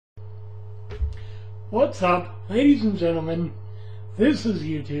What's up, ladies and gentlemen? This is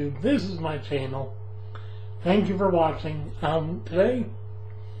YouTube. This is my channel. Thank you for watching. Today,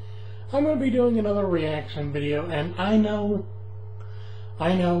 I'm going to be doing another reaction video, and I know,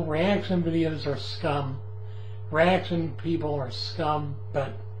 reaction videos are scum. Reaction people are scum,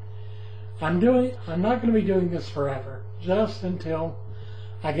 but I'm not going to be doing this forever. Just until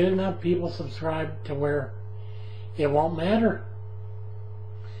I get enough people subscribed to where it won't matter.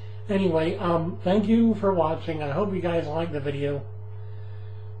 Anyway, thank you for watching. I hope you guys like the video.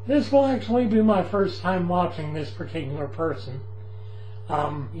 This will actually be my first time watching this particular person.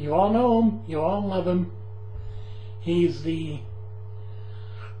 You all know him. You all love him. He's the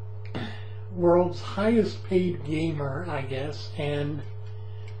world's highest paid gamer, I guess, and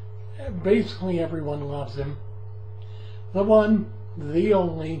basically everyone loves him. The one, the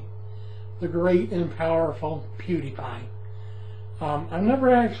only, the great and powerful Pewdiepie. I've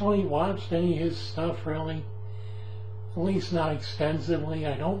never actually watched any of his stuff, really. At least not extensively.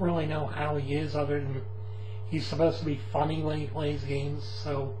 I don't really know how he is, other than he's supposed to be funny when he plays games,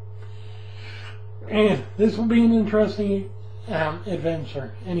 so... And this will be an interesting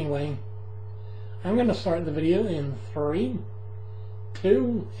adventure. Anyway, I'm going to start the video in 3,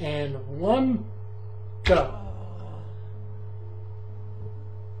 2, and 1, go!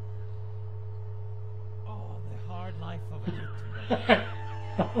 Life of a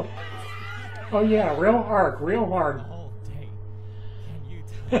YouTuber. Oh yeah, real hard. The whole day. Can you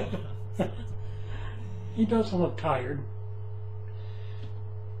tell? He doesn't look tired.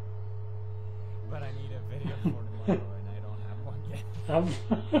 But I need a video for tomorrow and I don't have one yet.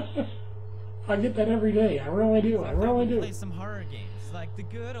 I get that every day. I really do. I really do. Play some horror games like the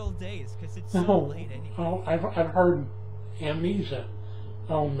good old days because it's so late anyway. Oh, I've heard Amnesia.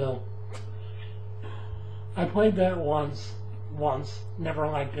 Oh no. I played that once, never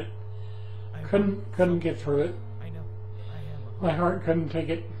liked it. Couldn't get through it. I know. My heart couldn't take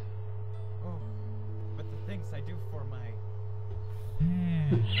it. Oh, but the things I do for my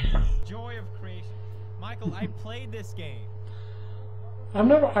joy of creation. Michael, I played this game. I've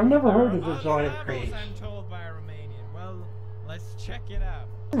never heard of the joy of creation. I'm told by a Romanian. Well, let's check it out.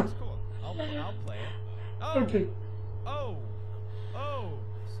 It's cool. I'll play it. Oh. Okay. Oh.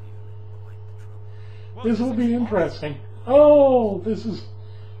 Well, this will be interesting. Oh, this is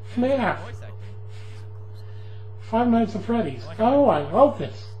FNAF. Five Nights at Freddy's. Oh, I love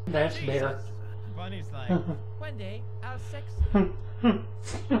this. That's Bear. Bunny's like, one day I'll sex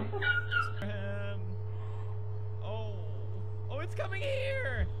Oh, it's coming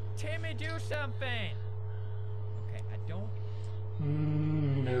here. Timmy, do something. Okay, I don't.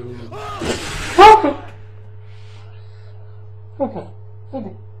 No. Okay.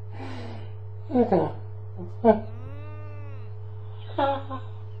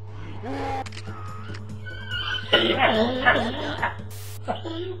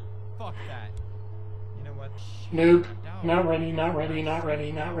 Fuck that. You know what? Nope. Not ready.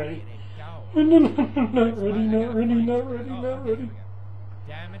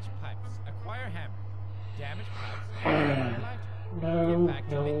 Damage pipes. Acquire hammer. Damage pipes. No.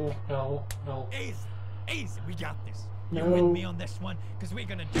 Ace, we got this. No. You with me on this one? Because we're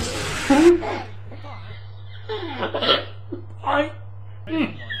gonna do it.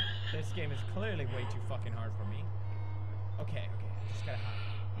 This game is clearly way too fucking hard for me. Okay, I just gotta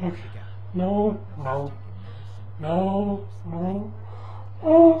hide. Okay. No.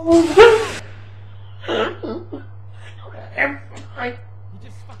 Oh.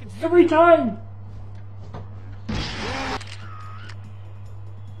 Every time.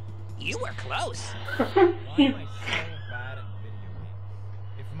 You were close. Why am I so bad at video games?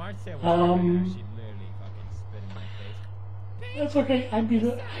 If Marcia was here, she'd literally fucking spit in my face. That's okay.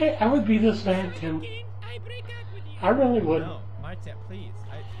 I would be this bad too. I really would. No, Marcia, please.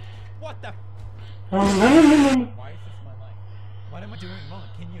 What the? No. Why is this my life? What am I doing wrong?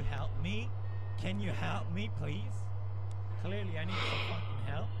 Can you help me? Can you help me, please? Clearly, I need some fucking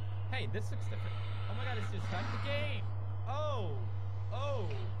help. Hey, this looks different. Oh my god, it's just like the game. Oh.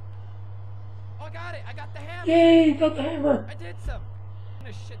 I got it. I got the hammer. Yay, got the hammer. I did some.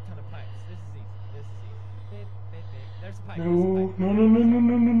 A shit ton of pipes. This is easy. Beep. There's a pipe. No.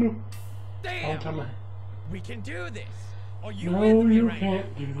 Damn. We can do this. Are you No, with me you right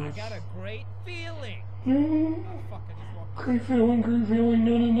can't now? do this. I got a great feeling. No. Oh fuck! I just walked. Great feeling.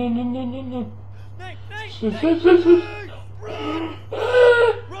 No. Nate!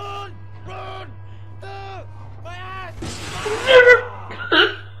 Run! My ass!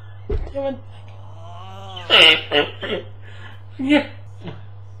 Damn it. Yeah.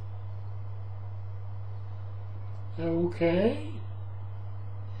 Okay.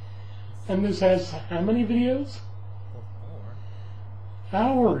 And this has how many videos? Four.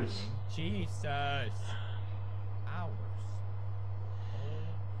 Hours. Jesus. Hours.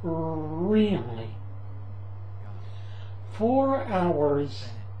 Oh, Really? God. 4 hours.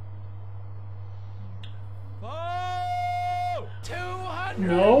 Oh! 249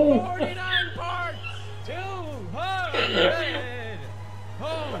 No. parts! 200!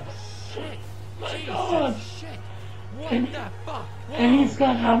 Oh, shit! Jesus, God. shit! What And- the fuck? Whoa. And he's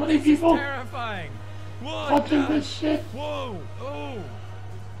got how many This people is terrifying! What watching the this shit? Whoa! Oh!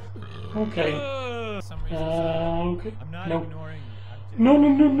 Okay. For some reason, Okay. I'm not No. ignoring you. No, no,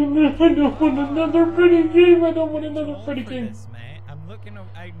 no, no, no. I don't want another pretty game. I don't want I'm another too old pretty for game. This, man. I'm looking.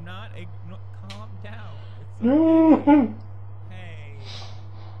 I'm not. Calm down. It's okay. No. Hey,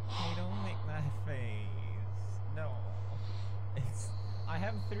 don't lick my face. No. I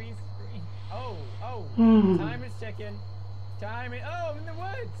have 3 screens. Oh. Time is ticking. Oh, I'm in the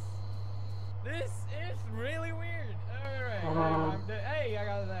woods. This is really weird. Alright. Hey, I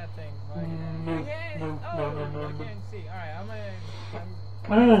got that thing. I can't see. Alright,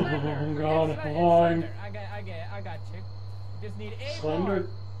 Oh, God. Why? I got you. Just need 8 Slender?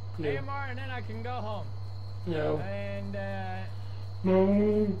 more. 8 more and then I can go home. No. And, No.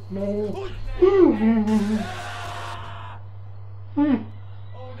 No.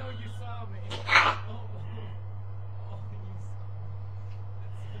 Oh no, you saw me. You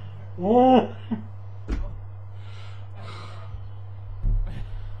saw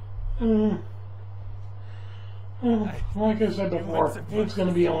me. Like I said before, it's going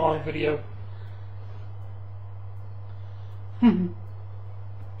to be a long video. Hello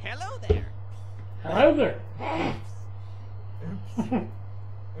there. Hello there. Oops.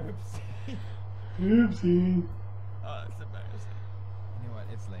 Oopsie. Oh, it's embarrassing. You know what?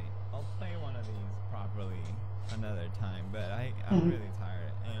 It's late. I'll play one of these properly another time. But I'm really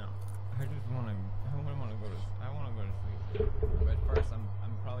tired, and I just want to. I want to go to sleep. But first, I'm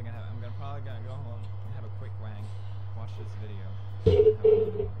probably gonna go home and have a quick wang, watch this video, and have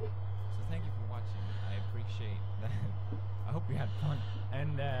another one. So thank you for watching. I appreciate that. I hope you had fun.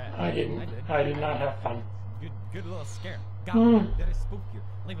 And I didn't. I did not have fun. Good little scare. God, did it spook you?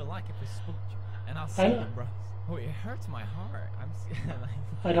 Leave a like if it spooked you, and I'll see you, bro. Oh, it hurts my heart. I'm like,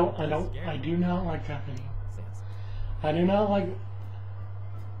 I do not like that video. I do not like.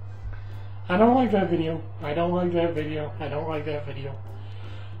 I don't like that video. I don't like that video. I don't like that video.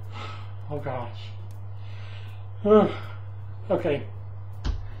 Oh gosh. Okay.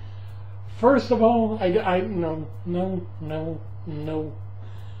 First of all, no.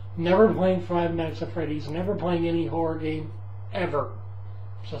 Never playing Five Nights at Freddy's. Never playing any horror game ever.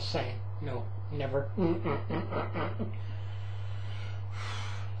 Just saying. No, never.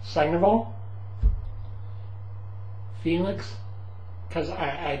 Second of all, Felix, because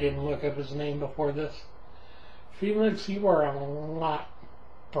I didn't look up his name before this. Felix, you are a lot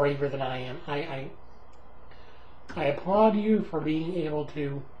braver than I am. I applaud you for being able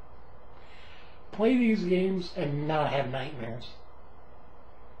to play these games and not have nightmares.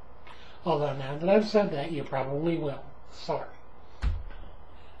 Although now that I've said that, you probably will. Sorry.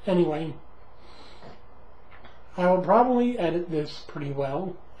 Anyway, I will probably edit this pretty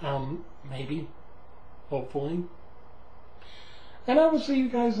well. Maybe. Hopefully. And I will see you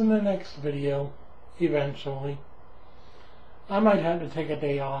guys in the next video, eventually. I might have to take a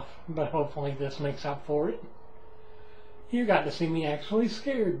day off, but hopefully this makes up for it. You got to see me actually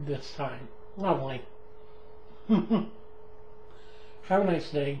scared this time. Lovely. Have a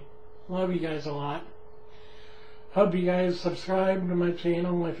nice day. Love you guys a lot. Hope you guys subscribe to my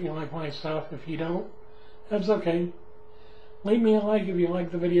channel if you like my stuff. If you don't, that's okay. Leave me a like if you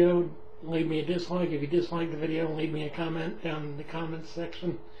like the video. Leave me a dislike if you dislike the video. Leave me a comment down in the comments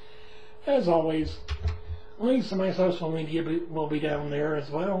section. As always, links to my social media will be down there as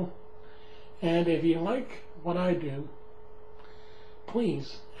well. And if you like what I do,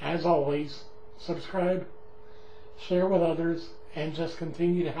 please, as always, subscribe, share with others, and just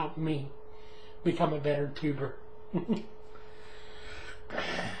continue to help me become a better tuber.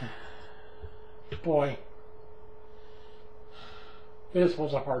 Boy, this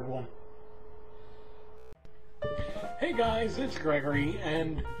was a hard one. Hey guys, it's Gregory,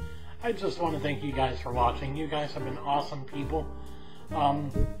 and I just want to thank you guys for watching. You guys have been awesome people.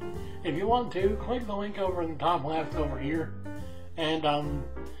 If you want to, click the link over in the top left over here, and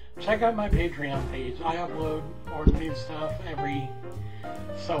check out my Patreon page. I upload more new stuff every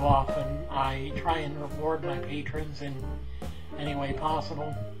so often. I try and reward my patrons in any way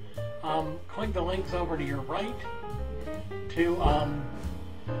possible. Click the links over to your right to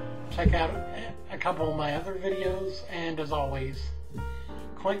check out a couple of my other videos, and as always,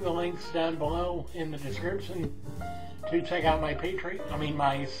 click the links down below in the description to check out my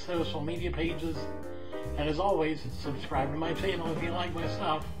social media pages. And as always, subscribe to my channel if you like my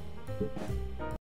stuff.